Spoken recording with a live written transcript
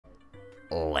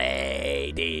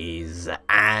Ladies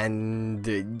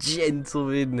and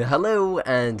gentlemen, hello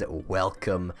and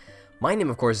welcome. My name,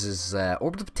 of course, is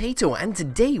Orbital Potato, and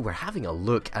today we're having a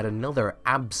look at another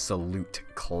absolute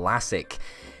classic.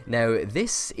 Now,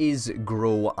 this is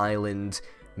Grow Island,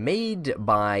 made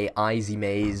by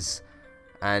Izymaze,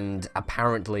 and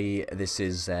apparently this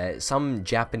is some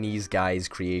Japanese guy's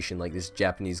creation. Like, this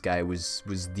Japanese guy was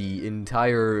the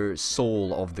entire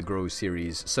soul of the Grow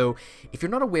series. So if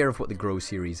you're not aware of what the Grow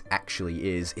series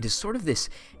actually is, it is sort of this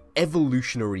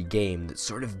evolutionary game that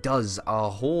sort of does a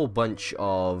whole bunch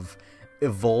of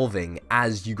evolving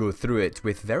as you go through it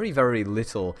with very, very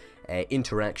little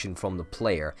interaction from the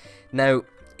player. Now,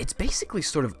 it's basically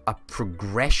sort of a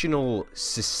progressional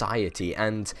society,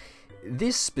 and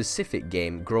this specific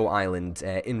game, Grow Island,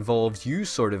 involves you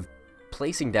sort of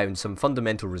placing down some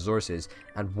fundamental resources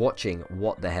and watching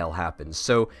what the hell happens.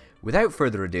 So, without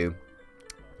further ado,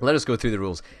 let us go through the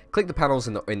rules. Click the panels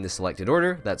in the selected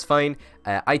order, that's fine.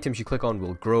 Items you click on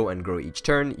will grow and grow each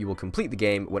turn. You will complete the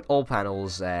game when all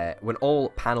panels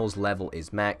level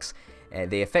is max.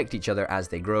 They affect each other as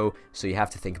they grow, so you have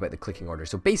to think about the clicking order.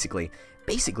 So basically,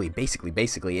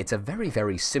 it's a very,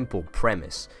 very simple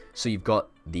premise. So you've got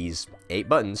these 8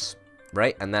 buttons,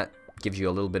 right? And that gives you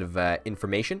a little bit of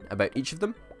information about each of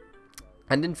them.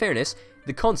 And in fairness,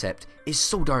 the concept is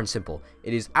so darn simple.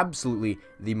 It is absolutely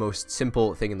the most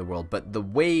simple thing in the world, but the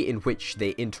way in which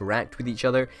they interact with each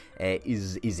other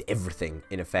is everything,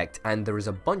 in effect. And there is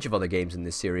a bunch of other games in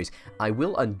this series. I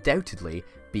will undoubtedly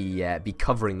be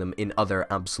covering them in other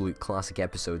absolute classic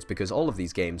episodes, because all of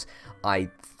these games I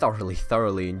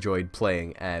thoroughly enjoyed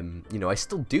playing. You know, I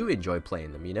still do enjoy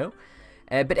playing them, you know?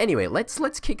 But anyway,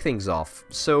 let's kick things off.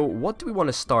 So what do we want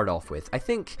to start off with? I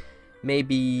think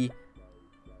maybe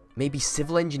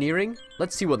civil engineering?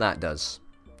 Let's see what that does.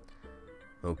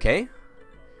 Okay.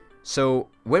 So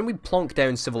when we plonk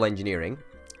down civil engineering,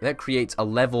 that creates a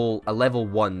level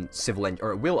 1 civil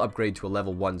or it will upgrade to a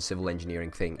level 1 civil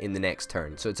engineering thing in the next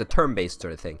turn. So it's a turn-based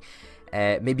sort of thing.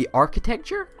 Maybe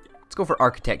architecture? Let's go for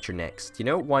architecture next. You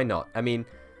know, why not? I mean,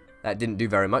 that didn't do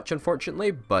very much,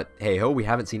 unfortunately, but hey-ho, we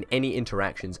haven't seen any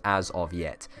interactions as of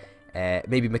yet.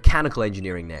 Maybe mechanical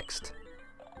engineering next.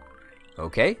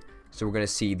 Okay. So we're going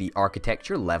to see the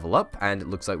architecture level up, and it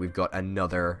looks like we've got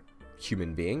another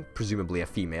human being, presumably a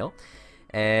female.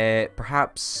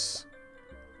 Perhaps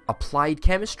applied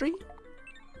chemistry?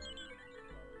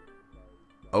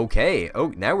 Okay.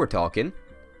 Oh, now we're talking.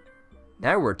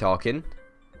 Now we're talking.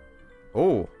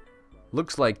 Oh,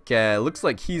 looks like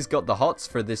he's got the hots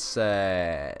for this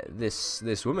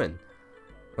this woman.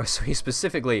 Oh, so he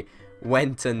specifically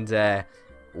went and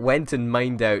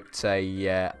mined out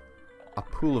a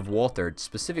pool of water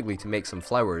specifically to make some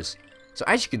flowers. So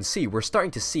as you can see, we're starting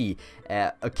to see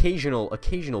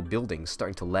occasional buildings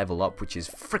starting to level up, which is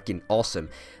freaking awesome.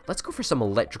 Let's go for some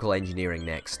electrical engineering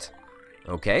next.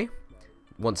 Okay.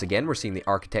 Once again, we're seeing the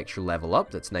architecture level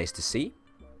up. That's nice to see.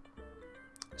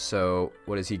 So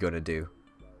what is he going to do?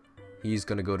 He's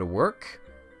going to go to work,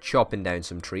 chopping down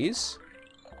some trees.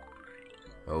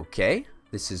 Okay.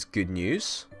 This is good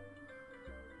news.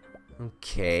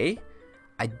 Okay.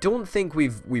 I don't think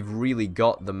we've really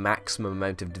got the maximum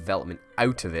amount of development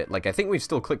out of it. Like, I think we've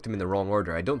still clicked them in the wrong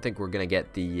order. I don't think we're gonna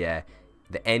get the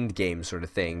end game sort of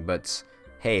thing, but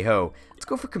hey ho. Let's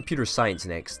go for computer science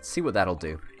next. See what that'll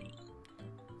do.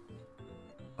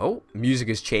 Oh, music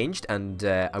has changed, and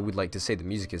I would like to say the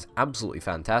music is absolutely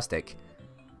fantastic.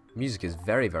 Music is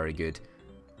very, very good.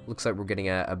 Looks like we're getting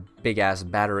a big ass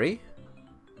battery.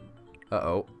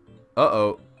 Uh-oh.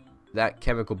 That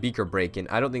chemical beaker break-in,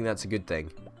 I don't think that's a good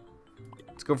thing.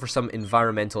 Let's go for some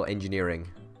environmental engineering.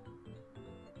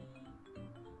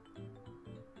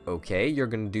 Okay, you're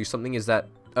gonna do something. Is that...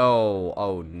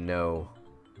 Oh no.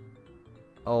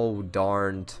 Oh,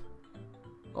 darned.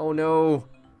 Oh no.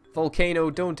 Volcano,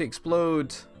 don't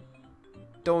explode.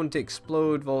 Don't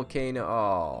explode, volcano.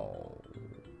 Oh.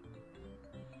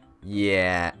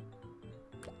 Yeah.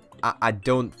 I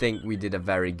don't think we did a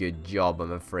very good job,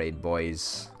 I'm afraid,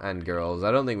 boys and girls. I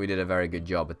don't think we did a very good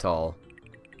job at all.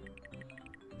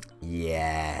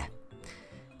 Yeah.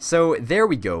 So, there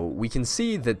we go. We can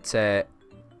see that,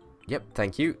 yep,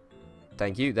 thank you.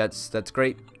 Thank you. That's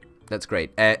great. That's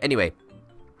great. Anyway,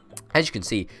 as you can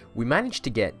see, we managed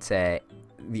to get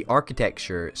the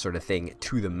architecture sort of thing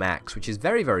to the max, which is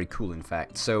very, very cool, in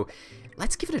fact. So,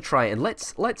 let's give it a try, and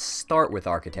let's start with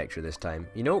architecture this time.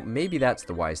 You know, maybe that's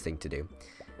the wise thing to do.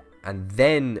 And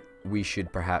then we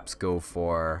should perhaps go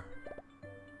for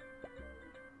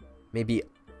maybe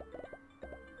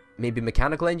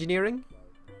mechanical engineering?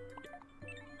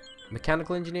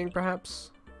 Mechanical engineering,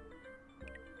 perhaps?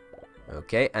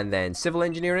 Okay, and then civil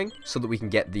engineering, so that we can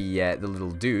get the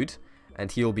little dude,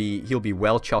 and he'll be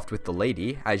well chuffed with the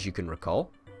lady, as you can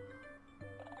recall.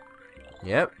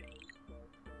 Yep.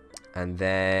 And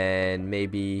then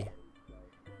maybe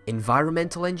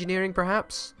environmental engineering,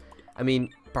 perhaps? I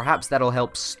mean, perhaps that'll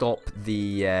help stop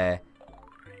the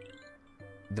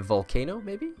volcano,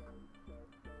 maybe?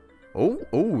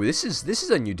 Oh, this is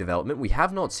a new development. We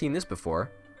have not seen this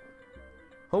before.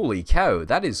 Holy cow,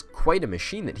 that is quite a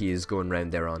machine that he is going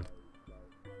around there on.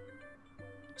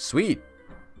 Sweet.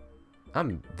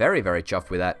 I'm very, very chuffed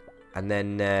with that. And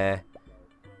then,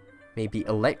 maybe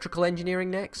electrical engineering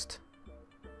next?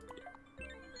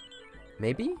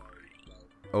 Maybe?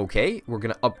 Okay, we're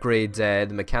going to upgrade the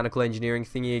mechanical engineering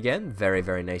thingy again. Very,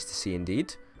 very nice to see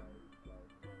indeed.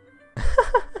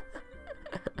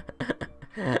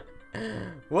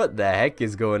 What the heck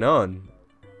is going on?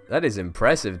 That is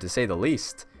impressive to say the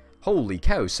least. Holy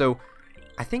cow. So,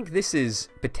 I think this is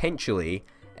potentially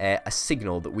a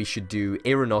signal that we should do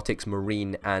aeronautics,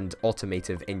 marine, and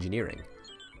automotive engineering.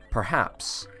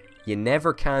 Perhaps. You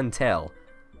never can tell.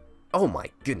 Oh my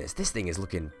goodness, this thing is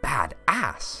looking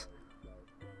badass.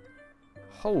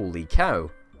 Holy cow.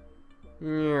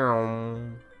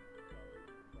 And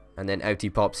then out he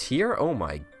pops here. Oh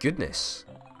my goodness.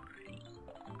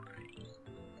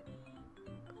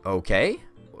 Okay.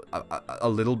 A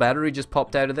little battery just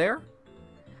popped out of there.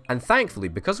 And thankfully,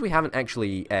 because we haven't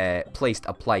actually placed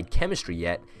applied chemistry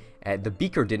yet, the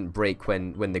beaker didn't break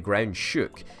when the ground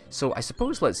shook. So I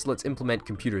suppose let's implement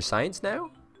computer science now.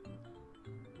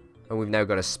 And we've now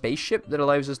got a spaceship that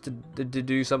allows us to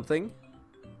do something.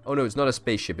 Oh no, it's not a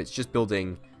spaceship. It's just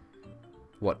building,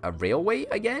 what, a railway,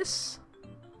 I guess?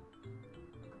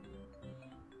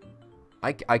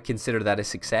 I consider that a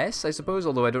success, I suppose,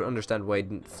 although I don't understand why I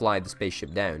didn't fly the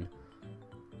spaceship down.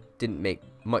 Didn't make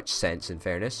much sense, in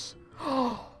fairness.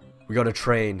 We got a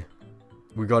train.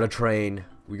 We got a train.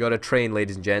 We got a train,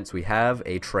 ladies and gents. We have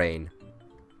a train.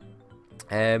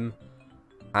 And,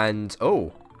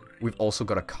 oh, we've also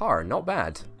got a car. Not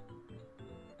bad.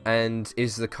 And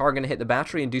is the car going to hit the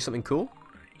battery and do something cool?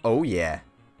 Oh, yeah.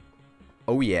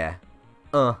 Oh, yeah.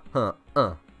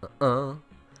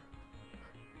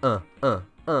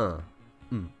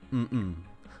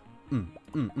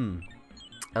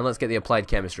 And let's get the applied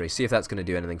chemistry. See if that's going to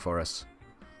do anything for us.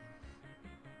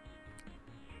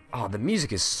 Oh, the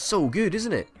music is so good,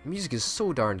 isn't it? Music is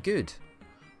so darn good.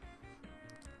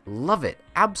 Love it.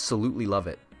 Absolutely love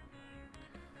it.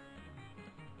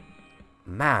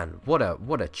 Man, what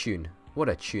a tune. What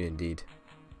a tune indeed.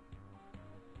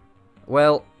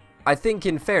 Well, I think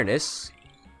in fairness,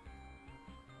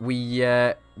 we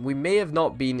may have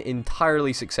not been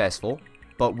entirely successful,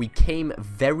 but we came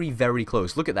very, very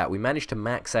close. Look at that. We managed to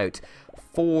max out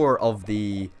four of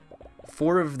the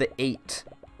 8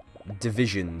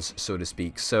 divisions, so to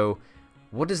speak. So,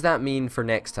 what does that mean for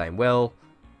next time? Well,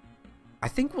 I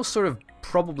think we'll sort of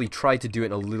probably try to do it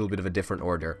in a little bit of a different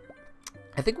order.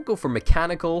 I think we'll go for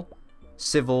mechanical,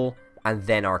 civil, and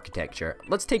then architecture.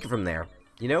 Let's take it from there,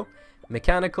 you know?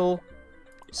 Mechanical,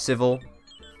 civil,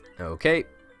 okay,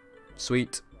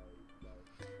 sweet.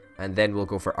 And then we'll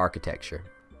go for architecture.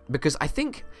 Because I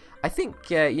think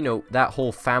you know, that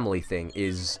whole family thing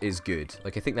is good.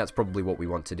 Like, I think that's probably what we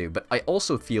want to do. But I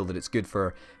also feel that it's good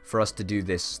for us to do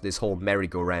this whole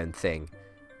merry-go-round thing.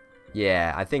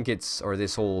 Yeah, I think it's, or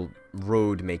this whole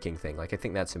road-making thing. Like, I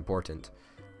think that's important.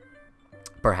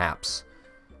 Perhaps.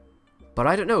 But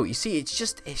I don't know. You see, it's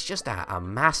just a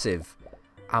massive,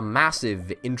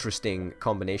 interesting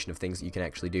combination of things that you can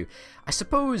actually do. I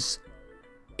suppose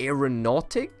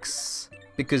aeronautics,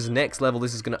 because next level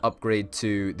this is going to upgrade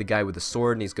to the guy with the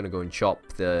sword, and he's going to go and chop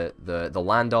the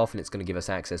land off, and it's going to give us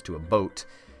access to a boat.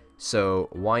 So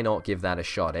why not give that a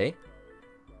shot, eh?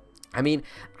 I mean,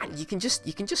 you can just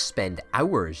spend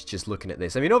hours just looking at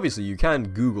this. I mean, obviously you can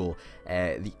Google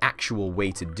the actual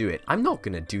way to do it. I'm not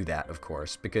going to do that, of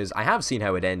course, because I have seen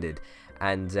how it ended,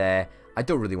 and I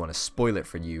don't really want to spoil it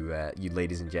for you, you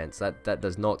ladies and gents. That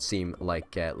does not seem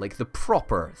like the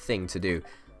proper thing to do.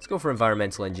 Let's go for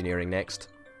environmental engineering next.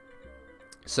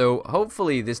 So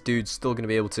hopefully this dude's still going to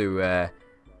be able to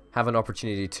have an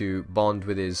opportunity to bond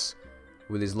with his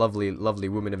lovely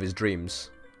woman of his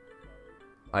dreams.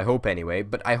 I hope anyway,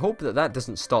 but I hope that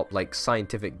doesn't stop like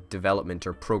scientific development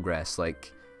or progress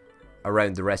like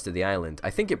around the rest of the island. I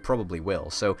think it probably will.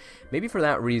 So maybe for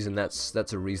that reason, that's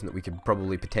a reason that we could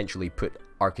probably potentially put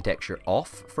architecture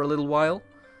off for a little while,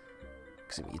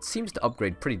 because it seems to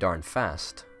upgrade pretty darn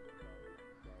fast.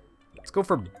 Let's go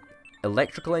for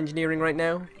electrical engineering right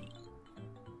now.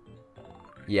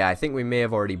 Yeah, I think we may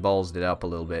have already ballsed it up a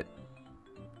little bit.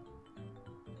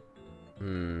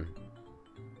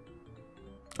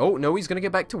 Oh, no, he's going to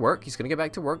get back to work. He's going to get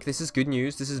back to work. This is good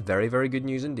news. This is very, very good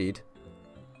news indeed.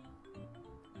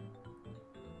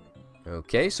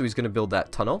 Okay, so he's going to build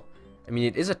that tunnel. I mean,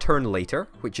 it is a turn later,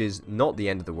 which is not the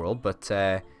end of the world, but,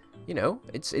 you know,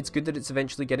 it's good that it's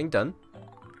eventually getting done.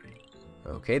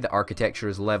 Okay, the architecture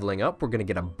is leveling up. We're going to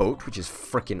get a boat, which is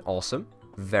freaking awesome.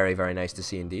 Very, very nice to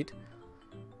see indeed.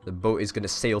 The boat is going to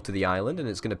sail to the island, and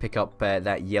it's going to pick up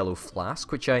that yellow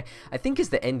flask, which I think is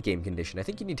the end game condition. I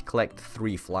think you need to collect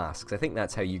 3 flasks. I think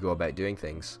that's how you go about doing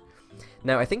things.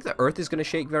 Now, I think the earth is going to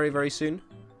shake very, very soon.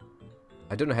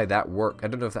 I don't know how that works. I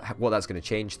don't know if what that's going to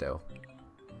change, though.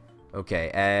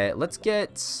 Okay, let's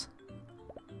get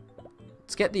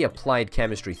the applied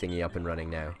chemistry thingy up and running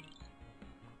now.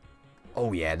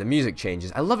 Oh, yeah, the music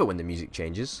changes. I love it when the music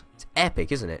changes. It's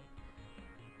epic, isn't it?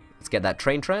 Let's get that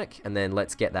train track, and then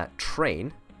let's get that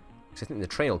train. Because I think the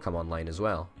train will come online as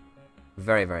well.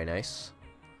 Very, very nice.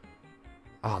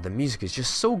 Oh, the music is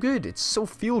just so good. It's so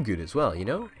feel-good as well, you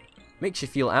know? Makes you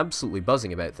feel absolutely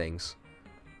buzzing about things.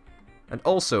 And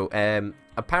also,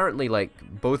 apparently, like,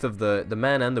 both of the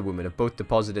man and the woman have both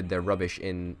deposited their rubbish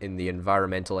in the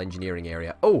environmental engineering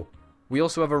area. Oh! We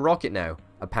also have a rocket now,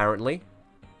 apparently.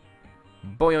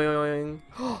 Boing!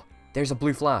 There's a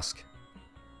blue flask.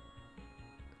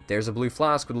 There's a blue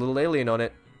flask with a little alien on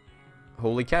it.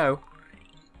 Holy cow.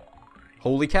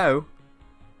 Holy cow.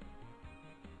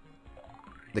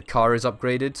 The car is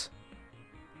upgraded.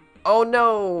 Oh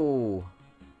no!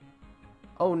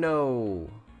 Oh no.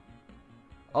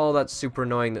 Oh, that's super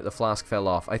annoying that the flask fell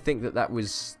off. I think that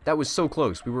was so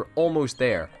close. We were almost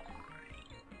there.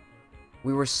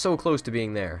 We were so close to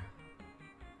being there.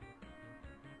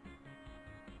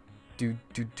 Do.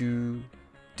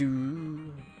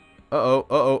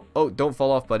 Uh-oh. Oh, don't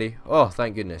fall off, buddy. Oh,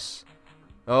 thank goodness.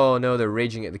 Oh, no, they're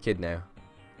raging at the kid now.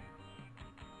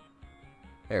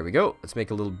 There we go. Let's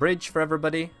make a little bridge for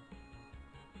everybody.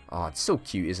 Oh, it's so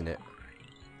cute, isn't it?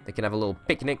 They can have a little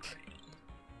picnic.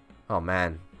 Oh,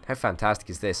 man. How fantastic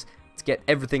is this? Let's get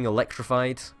everything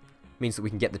electrified. Means that we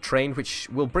can get the train, which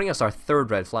will bring us our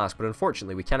 3rd red flask. But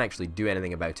unfortunately, we can't actually do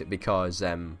anything about it because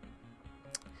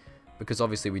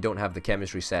obviously we don't have the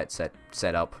chemistry set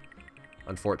up.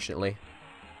 Unfortunately.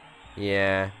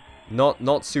 Yeah,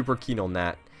 not super keen on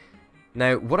that.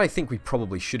 Now, what I think we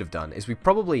probably should have done is we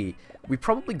probably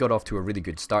got off to a really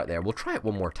good start there. We'll try it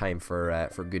one more time for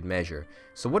good measure.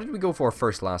 So what did we go for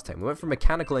first last time? We went for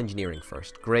mechanical engineering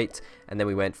first. Great. And then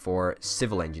we went for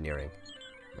civil engineering.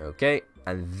 Okay.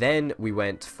 And then we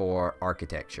went for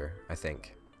architecture, I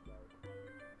think.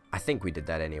 I think we did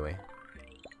that anyway.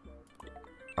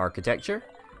 Architecture.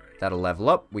 That'll level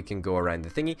up. We can go around the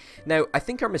thingy. Now, I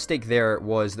think our mistake there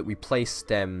was that we placed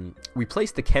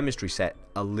the chemistry set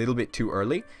a little bit too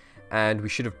early, and we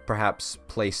should have perhaps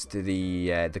placed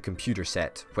the computer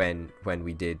set when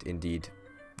we did indeed,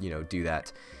 you know, do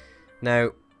that.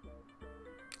 Now,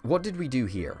 what did we do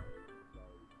here?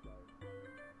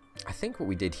 I think what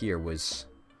we did here was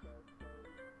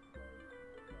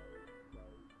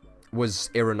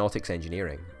aeronautics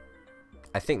engineering.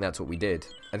 I think that's what we did.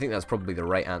 I think that's probably the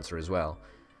right answer as well.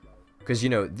 Because, you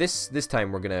know, this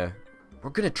time we're gonna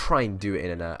try and do it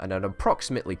in an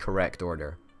approximately correct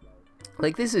order.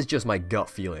 Like, this is just my gut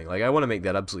feeling. Like, I want to make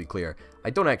that absolutely clear. I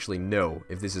don't actually know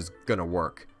if this is gonna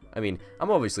work. I mean,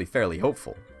 I'm obviously fairly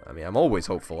hopeful. I mean, I'm always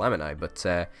hopeful, haven't I? But,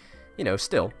 you know,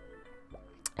 still.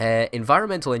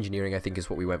 Environmental engineering, I think, is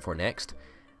what we went for next.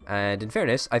 And in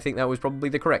fairness, I think that was probably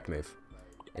the correct move.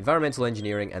 Environmental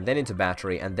engineering, and then into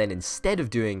battery, and then instead of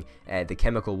doing the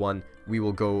chemical one, we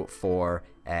will go for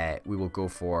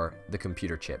the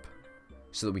computer chip,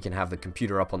 so that we can have the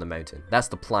computer up on the mountain. That's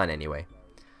the plan anyway.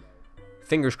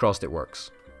 Fingers crossed it works.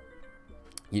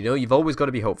 You know, you've always got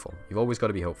to be hopeful. You've always got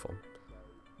to be hopeful.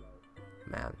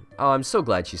 Man, oh, I'm so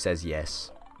glad she says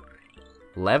yes.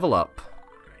 Level up.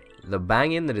 The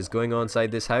banging that is going on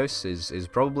inside this house is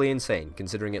probably insane,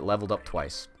 considering it leveled up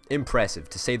twice. Impressive,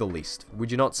 to say the least.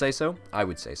 Would you not say so? I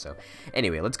would say so.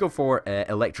 Anyway, let's go for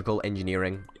electrical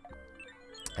engineering,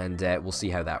 and we'll see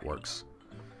how that works.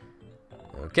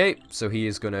 Okay, so he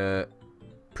is going to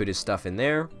put his stuff in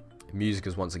there. Music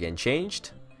is once again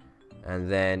changed,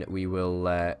 and then we will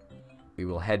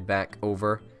head back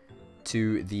over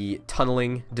to the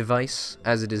tunneling device,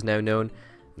 as it is now known,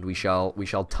 and we shall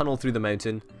tunnel through the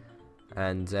mountain,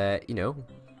 and you know,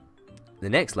 the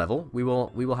next level we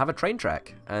will have a train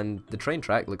track, and the train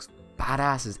track looks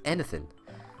badass as anything.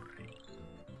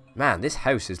 Man, this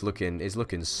house is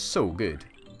looking so good,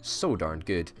 so darn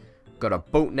good. Got a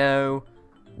boat now.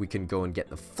 We can go and get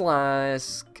the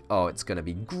flask. Oh, it's gonna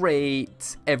be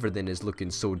great. Everything is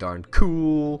looking so darn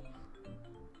cool.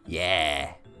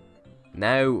 Yeah.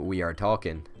 Now we are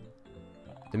talking.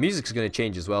 The music's going to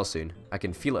change as well soon. I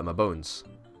can feel it in my bones.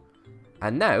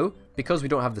 And now, because we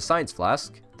don't have the science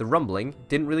flask, the rumbling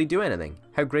didn't really do anything.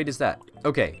 How great is that?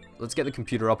 Okay, let's get the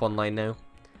computer up online now.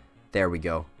 There we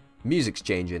go. Music's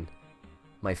changing.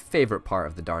 My favorite part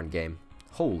of the darn game.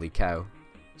 Holy cow.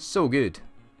 So good.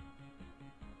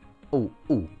 Oh,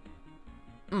 oh.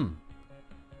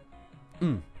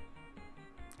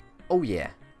 Oh yeah.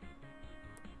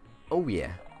 Oh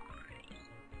yeah.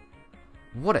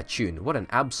 What a tune. What an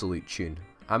absolute tune.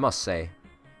 I must say.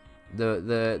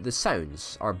 The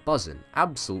sounds are buzzing.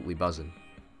 Absolutely buzzing.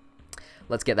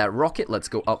 Let's get that rocket. Let's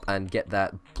go up and get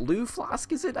that blue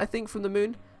flask, is it? I think from the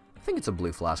moon. I think it's a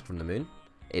blue flask from the moon.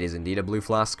 It is indeed a blue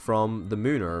flask from the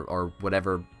moon or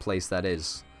whatever place that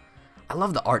is. I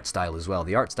love the art style as well.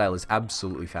 The art style is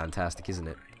absolutely fantastic, isn't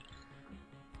it?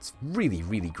 It's really,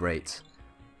 really great.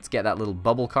 Let's get that little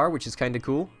bubble car, which is kind of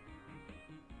cool.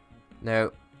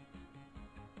 Now,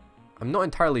 I'm not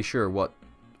entirely sure what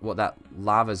that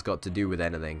lava's got to do with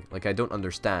anything. Like, I don't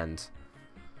understand.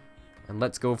 And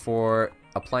let's go for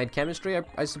applied chemistry,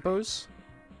 I suppose.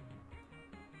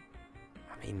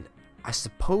 I mean, I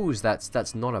suppose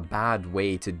that's not a bad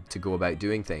way to go about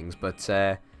doing things, but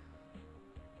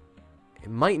it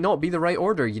might not be the right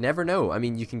order. You never know. I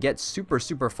mean, you can get super,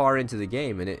 super far into the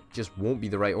game and it just won't be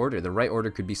the right order. The right order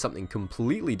could be something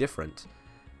completely different.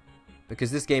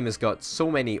 Because this game has got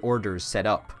so many orders set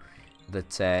up that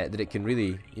that it can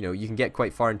really, you know, you can get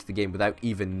quite far into the game without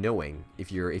even knowing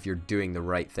if you're doing the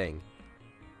right thing.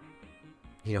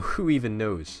 You know, who even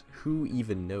knows? Who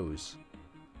even knows?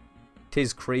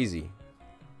 'Tis crazy.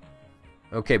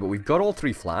 Okay, but we've got all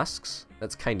 3 flasks.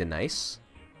 That's kind of nice.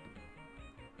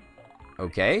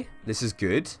 Okay, this is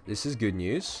good. This is good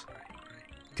news.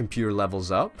 Computer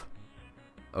levels up.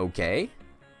 Okay.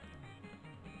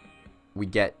 We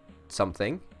get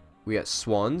something. We got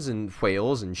swans and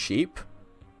whales and sheep.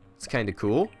 It's kind of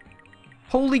cool.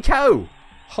 Holy cow!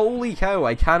 Holy cow,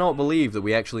 I cannot believe that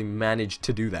we actually managed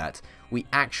to do that. We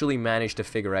actually managed to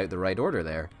figure out the right order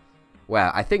there.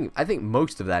 Wow, I think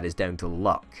most of that is down to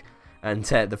luck. And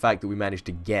the fact that we managed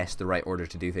to guess the right order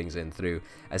to do things in through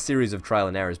a series of trial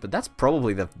and errors. But that's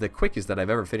probably the quickest that I've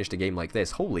ever finished a game like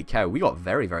this. Holy cow, we got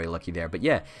very, very lucky there. But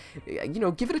yeah, you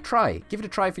know, give it a try. Give it a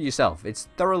try for yourself. It's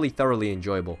thoroughly, thoroughly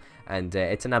enjoyable. And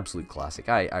it's an absolute classic.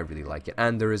 I really like it.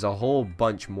 And there is a whole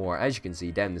bunch more, as you can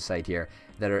see down the side here,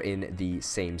 that are in the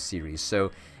same series. So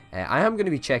I am going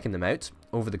to be checking them out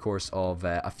over the course of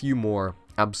a few more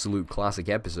absolute classic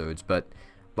episodes. But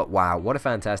wow, what a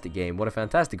fantastic game, what a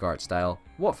fantastic art style,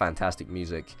 what fantastic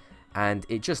music, and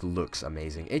it just looks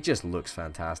amazing. It just looks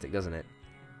fantastic, doesn't it?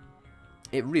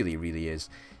 It really, really is.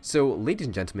 So, ladies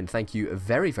and gentlemen, thank you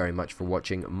very, very much for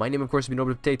watching. My name, of course, has been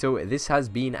OrbitedPotato. This has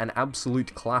been an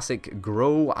absolute classic,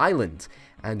 Grow Island.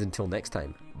 And until next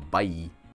time, bye.